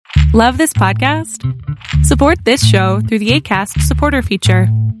Love this podcast? Support this show through the Acast supporter feature.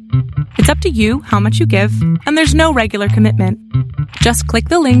 It's up to you how much you give, and there's no regular commitment. Just click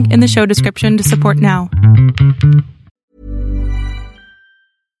the link in the show description to support now.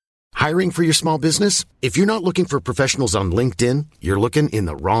 Hiring for your small business? If you're not looking for professionals on LinkedIn, you're looking in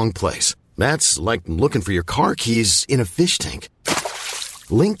the wrong place. That's like looking for your car keys in a fish tank.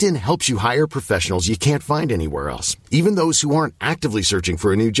 LinkedIn helps you hire professionals you can't find anywhere else, even those who aren't actively searching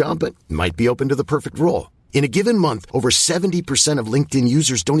for a new job but might be open to the perfect role. In a given month, over 70% of LinkedIn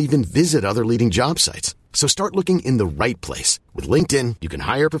users don't even visit other leading job sites. So start looking in the right place. With LinkedIn, you can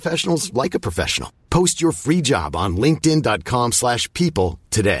hire professionals like a professional. Post your free job on linkedin.com/people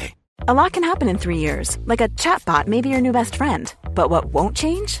today. A lot can happen in 3 years, like a chatbot may be your new best friend. But what won't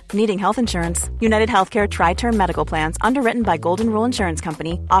change? Needing health insurance. United Healthcare Tri-Term Medical Plans, underwritten by Golden Rule Insurance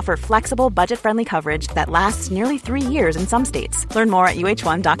Company, offer flexible, budget-friendly coverage that lasts nearly 3 years in some states. Learn more at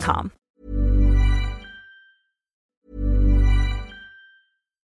uh1.com.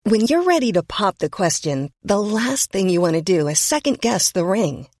 When you're ready to pop the question, the last thing you want to do is second-guess the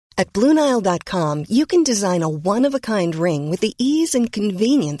ring. At BlueNile.com, you can design a one-of-a-kind ring with the ease and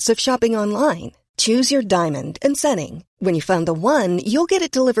convenience of shopping online. Choose your diamond and setting. When you find the one, you'll get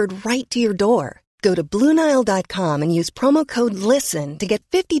it delivered right to your door. Go to BlueNile.com and use promo code LISTEN to get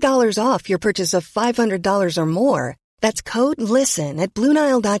 $50 off your purchase of $500 or more. That's code LISTEN at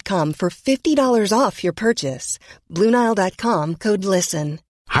BlueNile.com for $50 off your purchase. BlueNile.com, code LISTEN.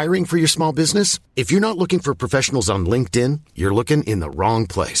 Hiring for your small business? If you're not looking for professionals on LinkedIn, you're looking in the wrong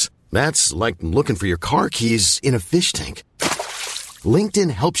place. That's like looking for your car keys in a fish tank. LinkedIn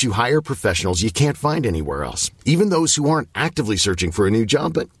helps you hire professionals you can't find anywhere else, even those who aren't actively searching for a new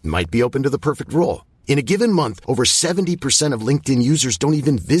job but might be open to the perfect role. In a given month, over 70% of LinkedIn users don't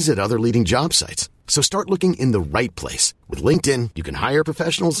even visit other leading job sites. So start looking in the right place. With LinkedIn, you can hire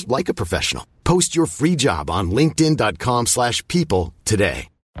professionals like a professional. Post your free job on linkedin.com/people today.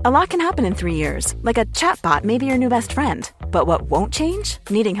 A lot can happen in 3 years, like a chatbot may be your new best friend. But what won't change?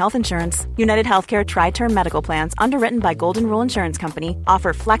 Needing health insurance. United Healthcare Tri-Term Medical Plans, underwritten by Golden Rule Insurance Company,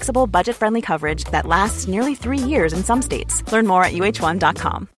 offer flexible, budget-friendly coverage that lasts nearly 3 years in some states. Learn more at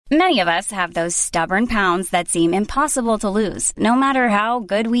uh1.com. Many of us have those stubborn pounds that seem impossible to lose, no matter how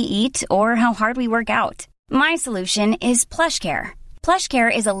good we eat or how hard we work out. My solution is PlushCare.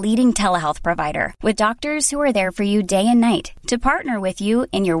 PlushCare is a leading telehealth provider with doctors who are there for you day and night to partner with you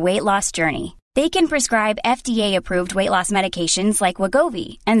in your weight loss journey. They can prescribe FDA-approved weight loss medications like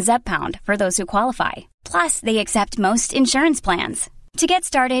Wegovy and Zepbound for those who qualify. Plus, they accept most insurance plans. To get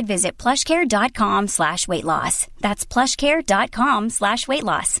started, visit plushcare.com/weightloss. That's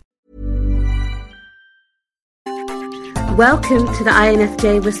plushcare.com/weightloss. Welcome to the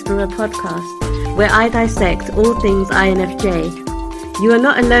INFJ Whisperer podcast, where I dissect all things INFJ. You are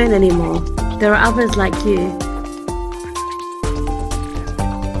not alone anymore. There are others like you.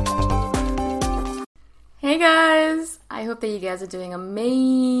 Hey guys! I hope that you guys are doing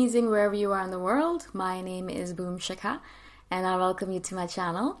amazing wherever you are in the world. My name is Boom Shikha, and I welcome you to my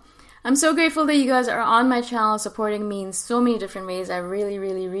channel. I'm so grateful that you guys are on my channel supporting me in so many different ways. I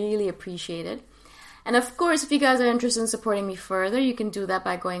really appreciate it. And of course, if you guys are interested in supporting me further, you can do that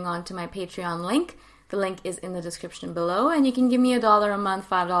by going on to my Patreon link. The link is in the description below, and you can give me $1 a month,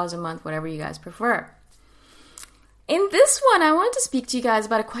 $5 a month, whatever you guys prefer. In this one, I wanted to speak to you guys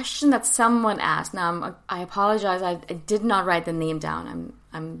about a question that someone asked. Now, I apologize, I did not write the name down.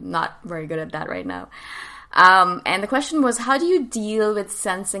 I'm not very good at that right now. And the question was, how do you deal with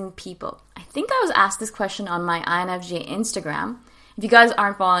sensing people? I think I was asked this question on my INFJ Instagram. If you guys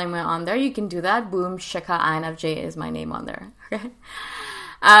aren't following me on there, you can do that. Boom Shikha INFJ is my name on there. Okay.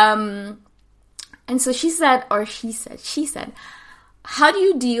 And so she said, how do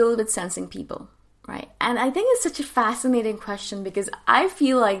you deal with sensing people? Right. And I think it's such a fascinating question because I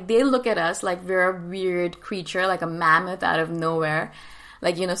feel like they look at us like we're a weird creature, like a mammoth out of nowhere.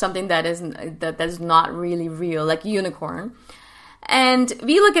 Like, you know, something that is not really real, like unicorn. And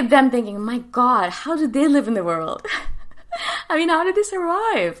we look at them thinking, my God, how do they live in the world? I mean, how did they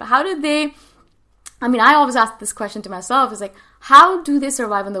survive? I always ask this question to myself. It's like, how do they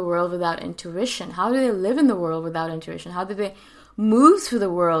survive in the world without intuition? How do they live in the world without intuition? How do they move through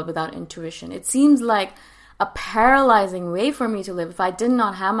the world without intuition? It seems like a paralyzing way for me to live. If I did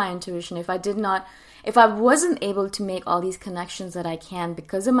not have my intuition, if I wasn't able to make all these connections that I can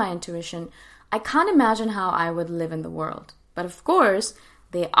because of my intuition, I can't imagine how I would live in the world. But of course,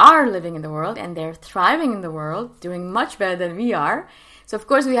 they are living in the world and they're thriving in the world, doing much better than we are. So of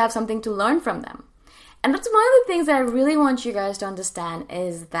course, we have something to learn from them. And that's one of the things that I really want you guys to understand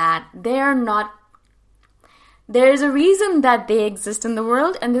is that they're not There's a reason that they exist in the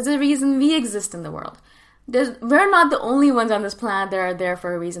world, and there's a reason we exist in the world. We're not the only ones on this planet that are there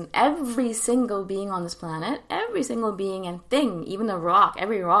for a reason. Every single being on this planet, every single being and thing, even a rock,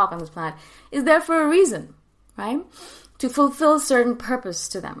 every rock on this planet is there for a reason, right? To fulfill certain purpose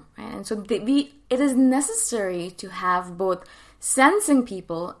to them, right? And so it is necessary to have both sensing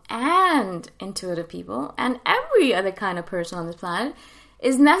people and intuitive people, and every other kind of person on this planet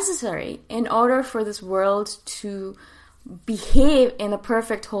is necessary in order for this world to behave in a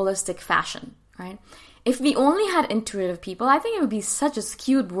perfect holistic fashion, right? If we only had intuitive people, I think it would be such a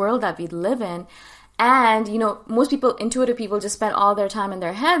skewed world that we'd live in. And, most people, intuitive people, just spend all their time in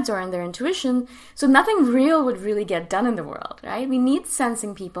their heads or in their intuition. So nothing real would really get done in the world, right? We need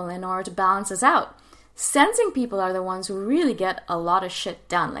sensing people in order to balance us out. Sensing people are the ones who really get a lot of shit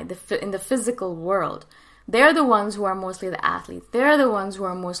done, like in the physical world. They're the ones who are mostly the athletes. They're the ones who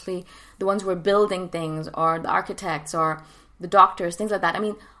are mostly the ones who are building things, or the architects, or the doctors, things like that. I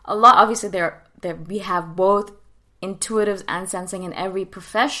mean, a lot, obviously, we have both intuitives and sensing in every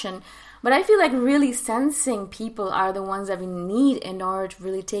profession, but I feel like really sensing people are the ones that we need in order to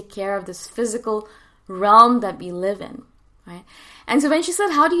really take care of this physical realm that we live in, right? And so when she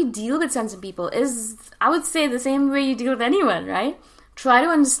said, how do you deal with sensing people, I would say the same way you deal with anyone, right? Try to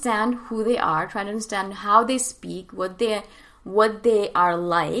understand who they are, try to understand how they speak, what they are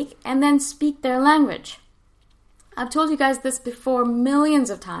like, and then speak their language. I've told you guys this before millions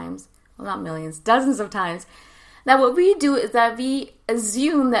of times. Well, not millions, dozens of times, that what we do is that we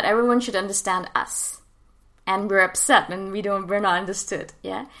assume that everyone should understand us. And we're upset when we're not understood,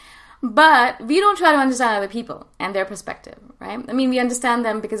 yeah? But we don't try to understand other people and their perspective, right? I mean, we understand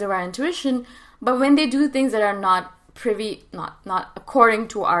them because of our intuition, but when they do things that are not according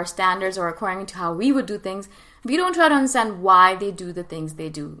to our standards or according to how we would do things, we don't try to understand why they do the things they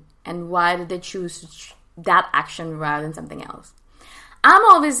do and why did they choose that action rather than something else. I'm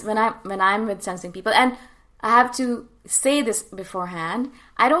always, when I'm with sensing people, and I have to say this beforehand,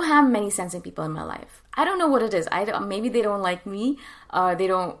 I don't have many sensing people in my life. I don't know what it is. Maybe they don't like me, they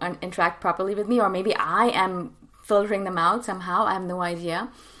don't interact properly with me, or maybe I am filtering them out somehow. I have no idea.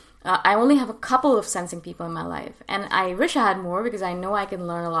 I only have a couple of sensing people in my life, and I wish I had more because I know I can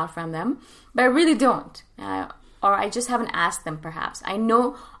learn a lot from them, but I really don't. Or I just haven't asked them, perhaps. I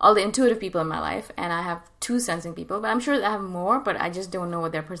know all the intuitive people in my life, and I have 2 sensing people, but I'm sure I have more, but I just don't know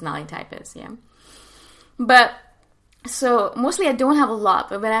what their personality type is, yeah? But, so, mostly I don't have a lot,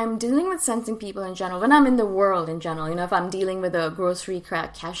 but when I'm dealing with sensing people in general, when I'm in the world in general, if I'm dealing with a grocery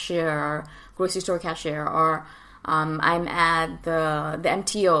cashier, or grocery store cashier, or I'm at the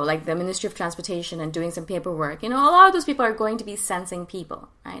MTO, like the Ministry of Transportation, and doing some paperwork, a lot of those people are going to be sensing people,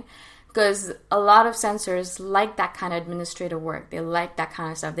 right? Because a lot of sensors like that kind of administrative work. They like that kind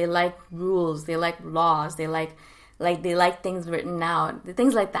of stuff. They like rules. They like laws. They like things written out.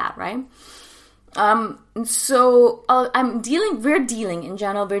 Things like that, right? We're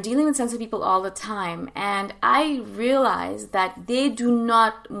dealing with sensitive people all the time. And I realize that they do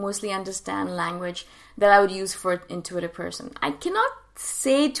not mostly understand language that I would use for an intuitive person. I cannot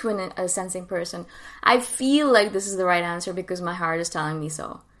say to a sensing person, I feel like this is the right answer because my heart is telling me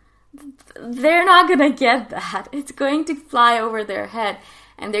so. They're not going to get that. It's going to fly over their head,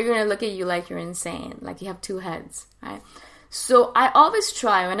 and they're going to look at you like you're insane, like you have 2 heads, right? So I always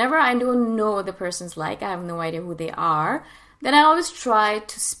try, whenever I don't know what the person's like, I have no idea who they are, then I always try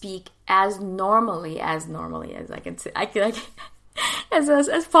to speak as normally as I can say,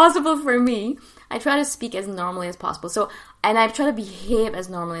 as possible for me. I try to speak as normally as possible. So, and I try to behave as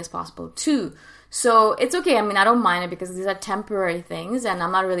normally as possible too. So it's okay. I mean, I don't mind it because these are temporary things, and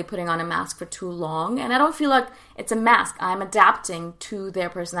I'm not really putting on a mask for too long. And I don't feel like it's a mask. I'm adapting to their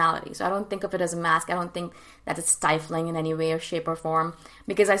personality. So I don't think of it as a mask. I don't think that it's stifling in any way or shape or form,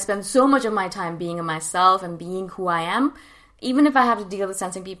 because I spend so much of my time being myself and being who I am. Even if I have to deal with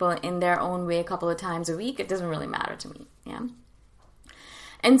sensing people in their own way a couple of times a week, it doesn't really matter to me. Yeah.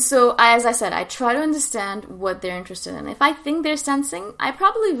 And so, as I said, I try to understand what they're interested in. If I think they're sensing, I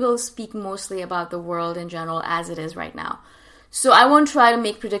probably will speak mostly about the world in general as it is right now. So I won't try to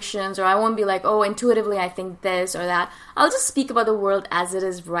make predictions, or I won't be like, oh, intuitively I think this or that. I'll just speak about the world as it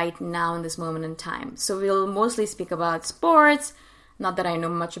is right now in this moment in time. So we'll mostly speak about sports, not that I know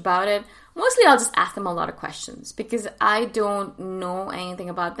much about it. Mostly I'll just ask them a lot of questions because I don't know anything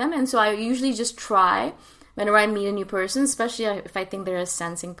about them. And so I usually just try, whenever I meet a new person, especially if I think they're a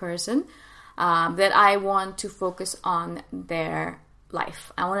sensing person, that I want to focus on their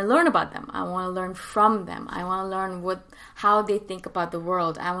life. I want to learn about them. I want to learn from them. I want to learn how they think about the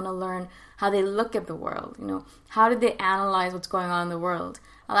world. I want to learn how they look at the world. How do they analyze what's going on in the world?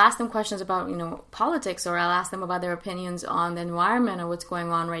 I'll ask them questions about, politics, or I'll ask them about their opinions on the environment or what's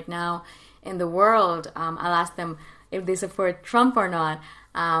going on right now in the world. I'll ask them if they support Trump or not.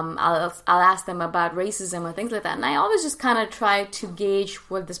 I'll ask them about racism or things like that. And I always just kind of try to gauge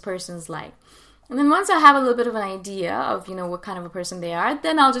what this person's like. And then once I have a little bit of an idea of, what kind of a person they are,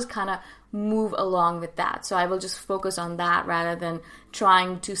 then I'll just kind of move along with that. So I will just focus on that rather than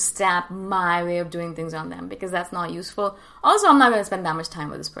trying to stamp my way of doing things on them, because that's not useful. Also, I'm not going to spend that much time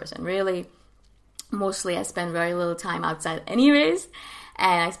with this person. Really, mostly I spend very little time outside anyways,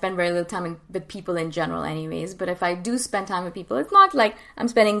 and I spend very little time with people in general anyways. But if I do spend time with people, it's not like I'm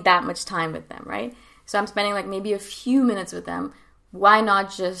spending that much time with them, right? So I'm spending like maybe a few minutes with them. Why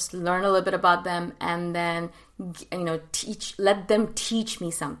not just learn a little bit about them and then, let them teach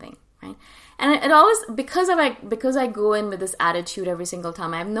me something, right? And it always, because I go in with this attitude every single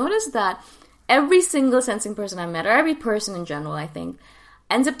time, I've noticed that every single sensing person I've met, or every person in general, I think,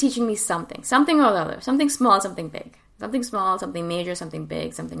 ends up teaching me something or the other, something small, something big, something small, something major, something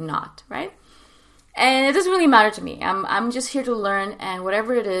big, something not, right? And it doesn't really matter to me. I'm just here to learn, and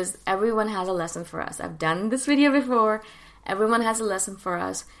whatever it is, everyone has a lesson for us. I've done this video before. Everyone has a lesson for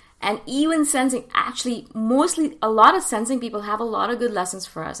us. And even sensing, actually, mostly a lot of sensing people have a lot of good lessons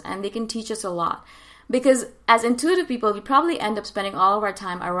for us, and they can teach us a lot. Because as intuitive people, we probably end up spending all of our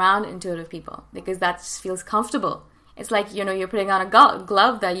time around intuitive people, because that just feels comfortable. It's like, you're putting on a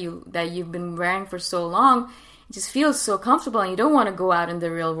glove that you've been wearing for so long. It just feels so comfortable, and you don't want to go out in the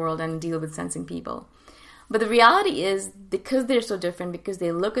real world and deal with sensing people. But the reality is, because they're so different, because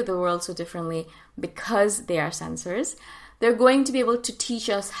they look at the world so differently, because they are sensors, they're going to be able to teach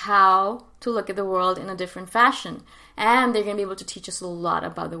us how to look at the world in a different fashion. And they're going to be able to teach us a lot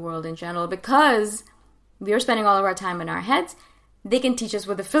about the world in general, because we are spending all of our time in our heads. They can teach us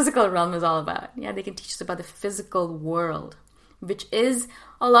what the physical realm is all about. Yeah, they can teach us about the physical world, which is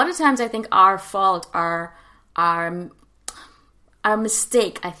a lot of times, I think, our fault, our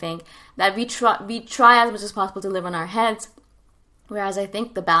mistake, I think, that we try as much as possible to live in our heads, whereas I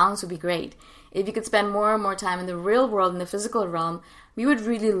think the balance would be great. If you could spend more and more time in the real world, in the physical realm, we would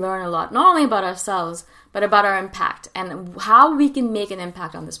really learn a lot, not only about ourselves, but about our impact and how we can make an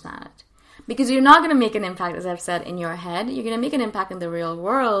impact on this planet. Because you're not going to make an impact, as I've said, in your head. You're going to make an impact in the real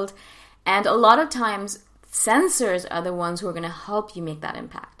world. And a lot of times, sensors are the ones who are going to help you make that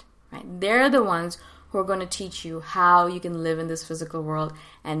impact, right? They're the ones who are going to teach you how you can live in this physical world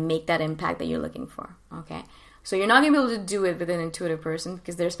and make that impact that you're looking for, okay? So you're not going to be able to do it with an intuitive person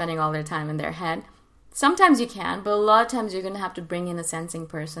because they're spending all their time in their head. Sometimes you can, but a lot of times you're going to have to bring in a sensing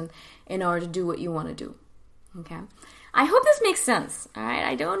person in order to do what you want to do, okay? I hope this makes sense, all right?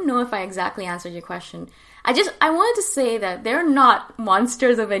 I don't know if I exactly answered your question. I wanted to say that they're not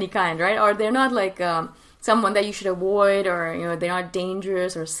monsters of any kind, right? Or they're not like someone that you should avoid, or, they're not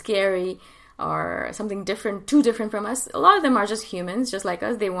dangerous or scary or something different, too different from us. A lot of them are just humans, just like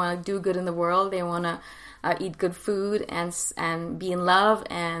us. They want to do good in the world. They want to eat good food and be in love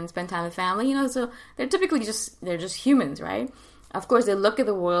and spend time with family, so they're typically they're just humans, right? Of course, they look at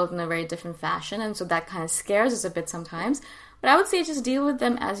the world in a very different fashion, and so that kind of scares us a bit sometimes. But I would say just deal with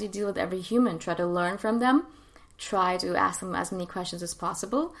them as you deal with every human. Try to learn from them. Try to ask them as many questions as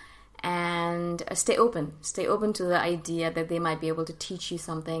possible, and stay open. Stay open to the idea that they might be able to teach you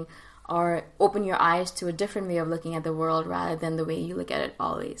something, or open your eyes to a different way of looking at the world rather than the way you look at it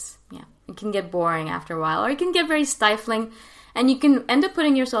always. Yeah. It can get boring after a while, or it can get very stifling, and you can end up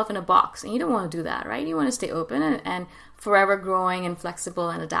putting yourself in a box, and you don't want to do that, right? You want to stay open and forever growing and flexible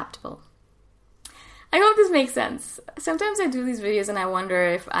and adaptable. I hope this makes sense. Sometimes I do these videos and I wonder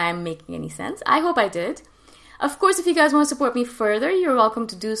if I'm making any sense. I hope I did. Of course, if you guys want to support me further, you're welcome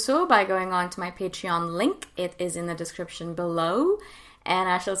to do so by going on to my Patreon link. It is in the description below. And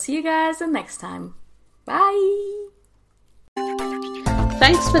I shall see you guys the next time. Bye!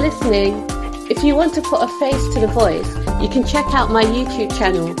 Thanks for listening. If you want to put a face to the voice, you can check out my YouTube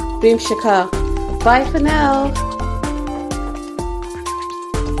channel, Boom Shikar. Bye for now.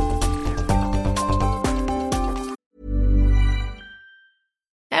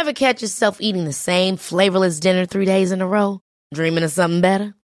 Ever catch yourself eating the same flavorless dinner 3 days in a row? Dreaming of something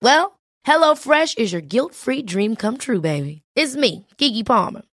better? Well, HelloFresh is your guilt-free dream come true, baby. It's me, Keke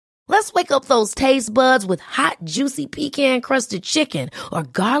Palmer. Let's wake up those taste buds with hot, juicy pecan-crusted chicken or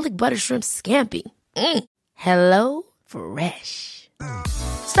garlic butter shrimp scampi. Hello Fresh.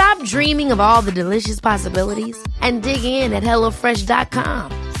 Stop dreaming of all the delicious possibilities and dig in at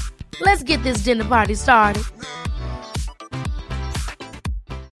HelloFresh.com. Let's get this dinner party started.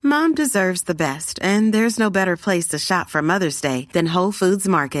 Mom deserves the best, and there's no better place to shop for Mother's Day than Whole Foods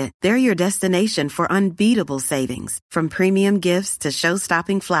Market. They're your destination for unbeatable savings, from premium gifts to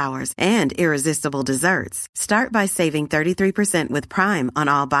show-stopping flowers and irresistible desserts. Start by saving 33% with Prime on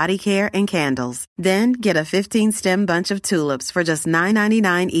all body care and candles. Then get a 15-stem bunch of tulips for just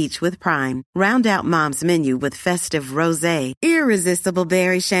 $9.99 each with Prime. Round out Mom's menu with festive rosé, irresistible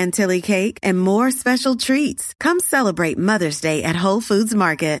berry chantilly cake, and more special treats. Come celebrate Mother's Day at Whole Foods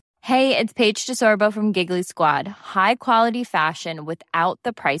Market. Hey, it's Paige DeSorbo from Giggly Squad. High quality fashion without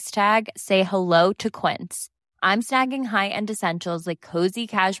the price tag. Say hello to Quince. I'm snagging high-end essentials like cozy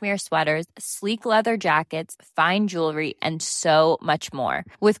cashmere sweaters, sleek leather jackets, fine jewelry, and so much more.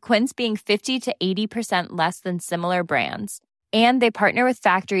 With Quince being 50 to 80% less than similar brands. And they partner with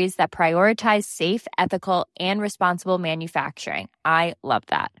factories that prioritize safe, ethical, and responsible manufacturing. I love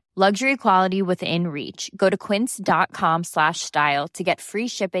that. Luxury quality within reach. Go to quince.com/style to get free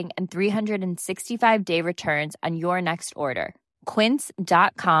shipping and 365-day returns on your next order.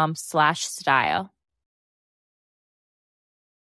 Quince.com/style.